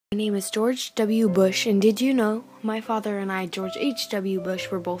My name is George W. Bush, and did you know my father and I, George H. W. Bush,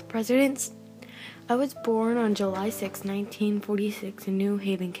 were both presidents? I was born on July 6, 1946 in New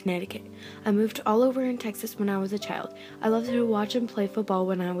Haven, Connecticut. I moved all over in Texas when I was a child. I loved to watch and play football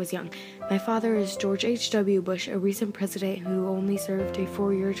when I was young. My father is George H. W. Bush, a recent president who only served a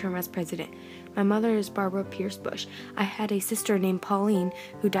 4-year term as president. My mother is Barbara Pierce Bush. I had a sister named Pauline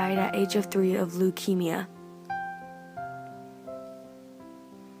who died at age of 3 of leukemia.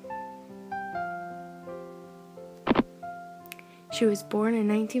 She was born in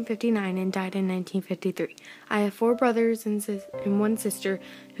 1959 and died in 1953. I have 4 brothers and 1 sister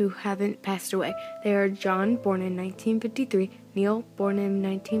who haven't passed away. They are John, born in 1953, Neil, born in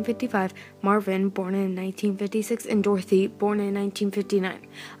 1955, Marvin, born in 1956, and Dorothy, born in 1959.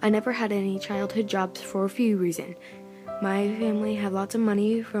 I never had any childhood jobs for a few reasons. My family had lots of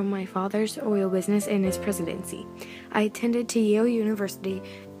money from my father's oil business and his presidency. I attended to Yale University,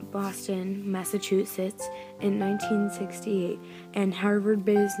 Boston, Massachusetts in 1968 and Harvard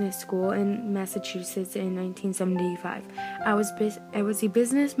Business School in Massachusetts in 1975. I was a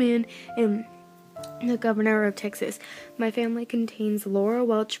businessman and the governor of Texas. My family contains Laura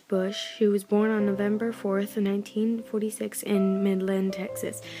Welch Bush, who was born on November 4th, 1946 in Midland,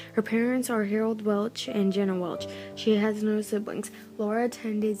 Texas. Her parents are Harold Welch and Jenna Welch. She has no siblings. Laura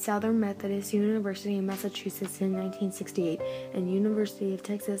attended Southern Methodist University in Massachusetts in 1968 and University of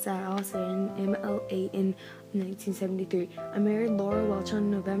Texas at Austin, MLA, in 1973. I married Laura Welch on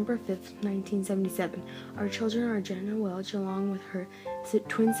November 5th, 1977. Our children are Jenna Welch along with her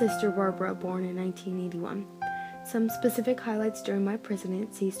twin sister Barbara, born in 1981. Some specific highlights during my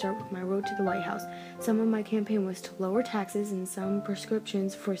presidency start with my road to the White House. Some of my campaign was to lower taxes and some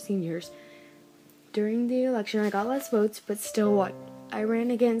prescriptions for seniors. During the election, I got less votes, but still won. I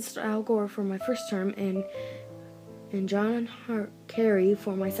ran against Al Gore for my first term and John Kerry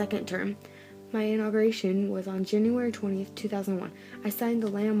for my second term. My inauguration was on January 20th, 2001. I signed the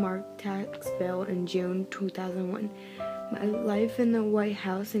landmark tax bill in June 2001. My life in the White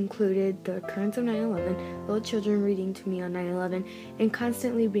House included the occurrence of 9/11, little children reading to me on 9/11, and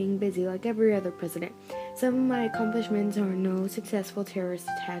constantly being busy like every other president. Some of my accomplishments are no successful terrorist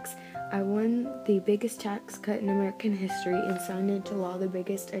attacks. I won the biggest tax cut in American history and signed into law the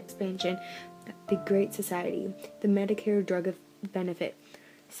biggest expansion of the Great Society, the Medicare drug benefit.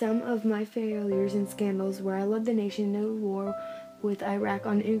 Some of my failures and scandals were I led the nation into war with Iraq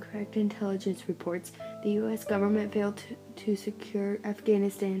on incorrect intelligence reports, the U.S. government failed to secure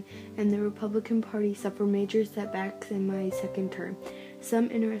Afghanistan, and the Republican Party suffered major setbacks in my second term.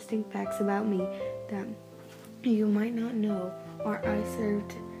 Some interesting facts about me that you might not know are I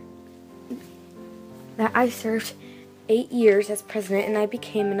served 8 years as president and I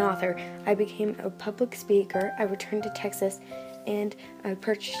became an author. I became a public speaker. I returned to Texas and I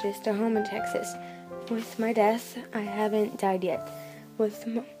purchased a home in Texas. With my death, I haven't died yet. With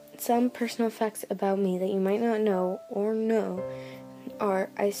some personal facts about me that you might not know or know are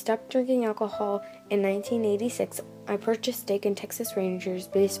I stopped drinking alcohol in 1986. I purchased stake in Texas Rangers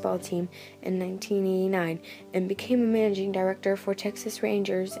baseball team in 1989 and became a managing director for Texas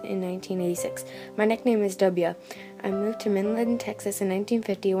Rangers in 1986. My nickname is W. I moved to Midland, Texas in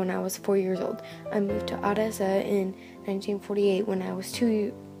 1950 when I was 4 years old. I moved to Odessa in 1948 when I was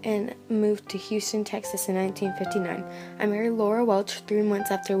 2 and moved to Houston, Texas in 1959. I married Laura Welch 3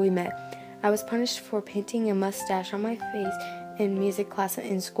 months after we met. I was punished for painting a mustache on my face in music class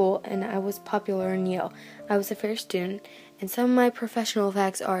in school, and I was popular in Yale. I was a fair student, and some of my professional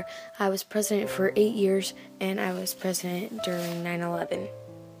facts are I was president for 8 years, and I was president during 9/11.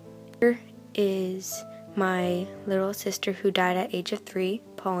 Here is my little sister who died at age of 3,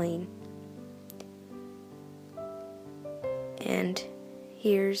 Pauline. And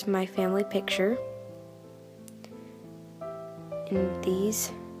here's my family picture. And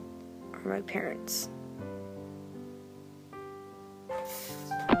these are my parents.